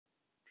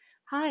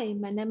Hi,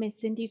 my name is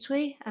Cindy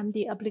Cui. I'm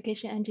the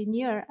application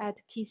engineer at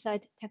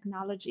Keysight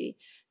Technology.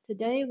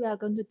 Today, we are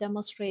going to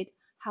demonstrate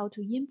how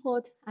to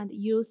import and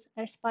use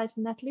HSPICE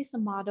netlist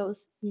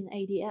models in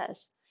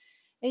ADS.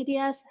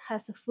 ADS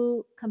has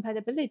full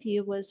compatibility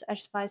with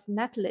HSPICE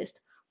netlist,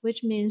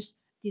 which means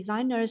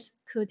designers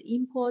could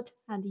import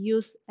and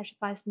use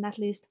HSPICE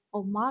netlist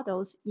of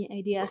models in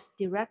ADS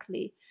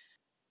directly.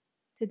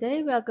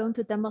 Today, we are going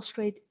to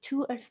demonstrate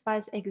two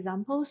HSPICE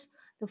examples.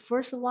 The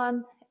first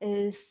one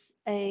is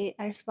a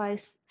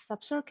HSPICE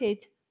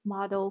subcircuit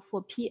model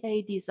for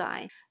PA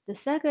design. The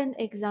second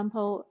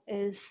example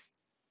is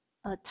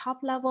a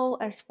top-level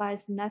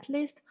HSPICE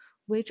netlist,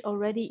 which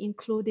already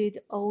included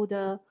all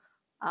the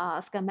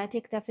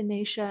schematic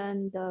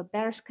definition, the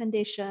Bayes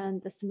condition,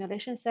 the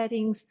simulation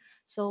settings.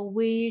 So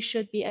we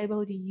should be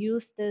able to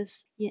use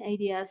this in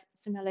ADS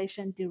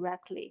simulation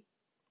directly.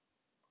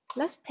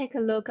 Let's take a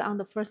look on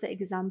the first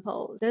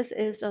example. This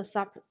is a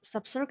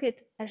subcircuit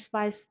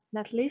HSPICE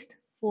netlist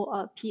for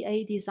a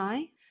PA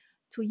design.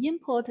 To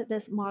import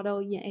this model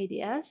in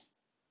ADS,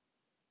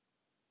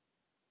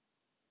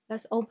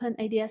 let's open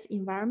ADS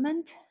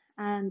environment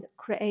and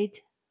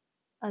create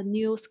a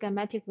new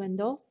schematic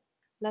window.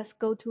 Let's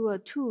go to a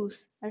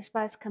Tools,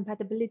 HSPICE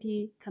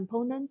Compatibility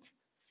component,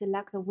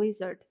 select the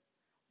wizard.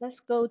 Let's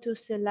go to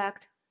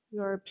select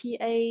your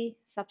PA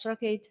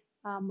subcircuit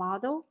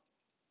model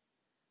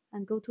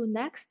and go to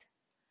Next.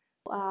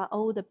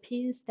 All the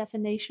pins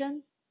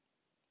definition,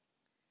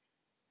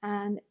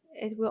 and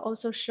it will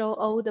also show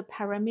all the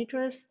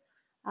parameters.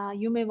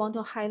 You may want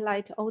to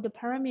highlight all the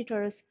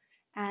parameters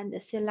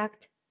and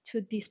select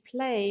to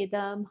display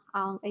them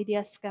on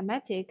ADS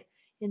schematic.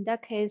 In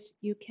that case,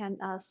 you can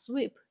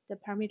sweep the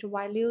parameter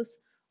values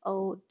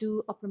or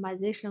do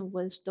optimization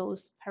with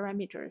those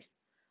parameters.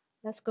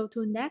 Let's go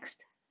to Next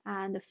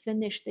and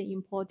finish the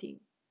importing.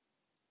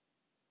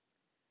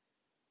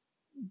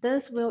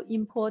 This will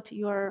import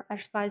your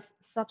HSPICE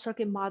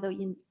subcircuit model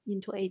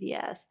into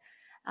ADS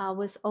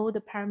with all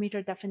the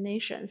parameter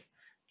definitions.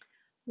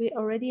 We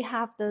already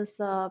have this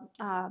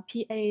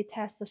PA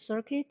test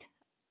circuit.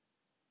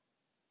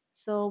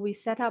 So we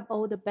set up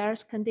all the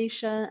Bayes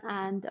condition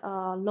and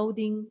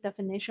loading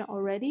definition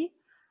already.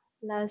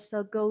 Let's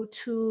go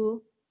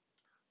to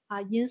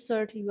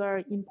insert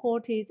your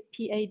imported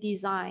PA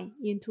design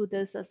into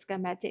this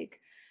schematic.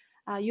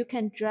 You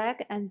can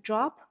drag and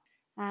drop.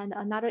 And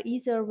another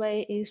easier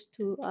way is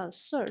to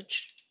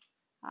search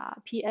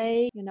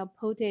PA,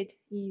 put it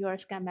in your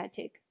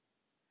schematic.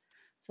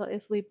 So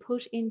if we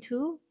push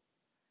into,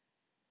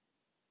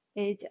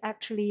 it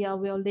actually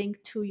will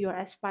link to your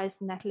HSPICE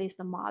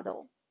netlist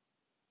model.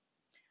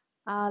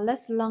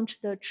 Let's launch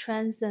the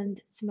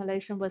transient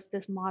simulation with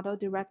this model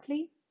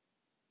directly.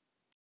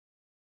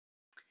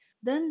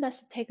 Then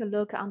let's take a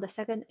look on the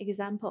second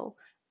example.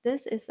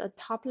 This is a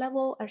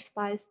top-level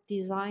HSPICE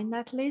design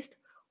netlist,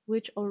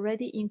 which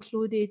already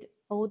included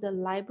all the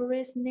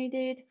libraries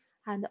needed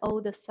and all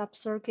the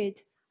subcircuit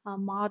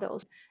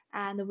models.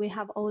 And we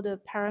have all the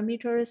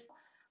parameters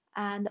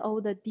and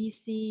all the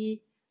DC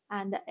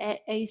and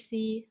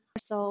AC.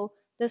 So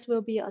this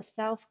will be a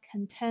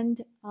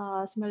self-contained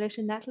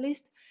simulation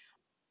netlist.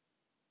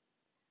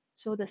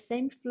 So the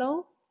same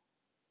flow,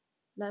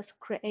 let's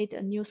create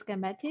a new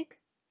schematic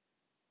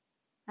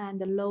and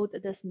load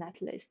this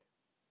netlist.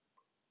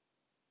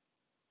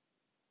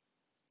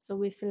 So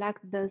we select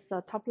this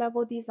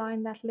top-level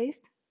design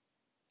netlist,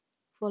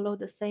 follow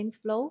the same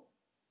flow,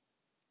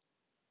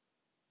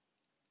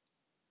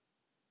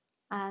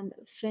 and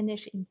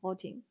finish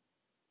importing.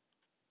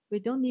 We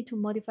don't need to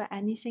modify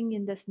anything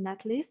in this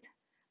netlist,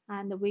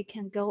 and we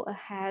can go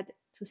ahead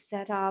to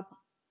set up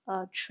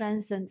a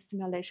transient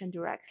simulation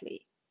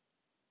directly.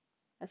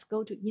 Let's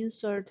go to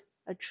insert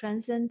a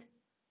transient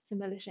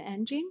simulation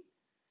engine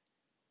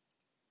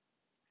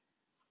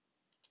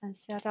and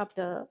set up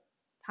the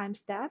time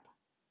step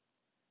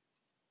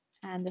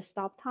and the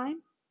stop time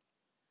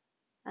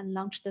and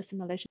launch the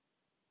simulation.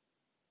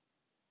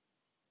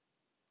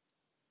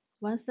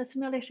 Once the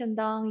simulation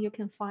done, you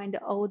can find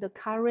all the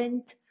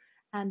current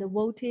and the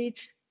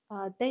voltage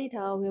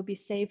data will be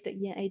saved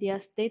in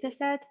ADS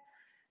dataset,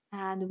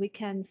 and we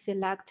can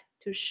select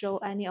to show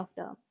any of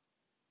them.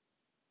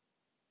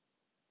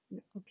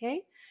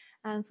 Okay,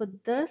 and for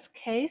this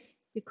case,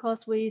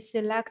 because we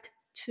select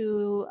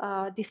to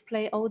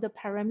display all the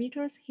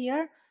parameters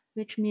here,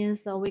 which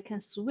means we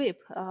can sweep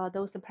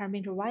those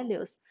parameter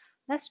values.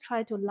 Let's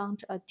try to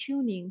launch a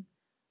tuning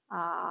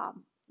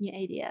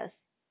in ADS.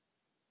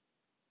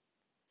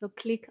 So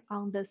click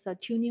on this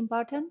tuning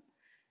button,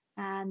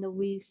 and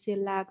we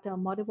select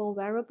multiple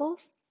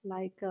variables,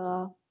 like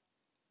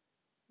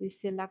we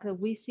select the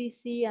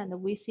VCC and the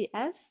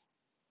VCS.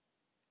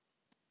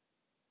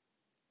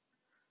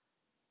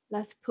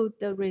 Let's put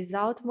the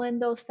result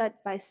window side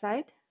by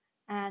side,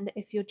 and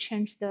if you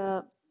change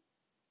the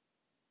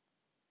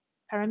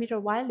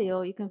parameter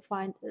value, you can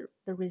find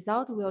the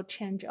result will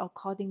change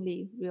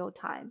accordingly real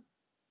time.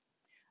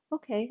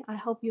 Okay, I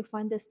hope you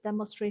find this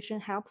demonstration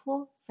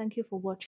helpful. Thank you for watching.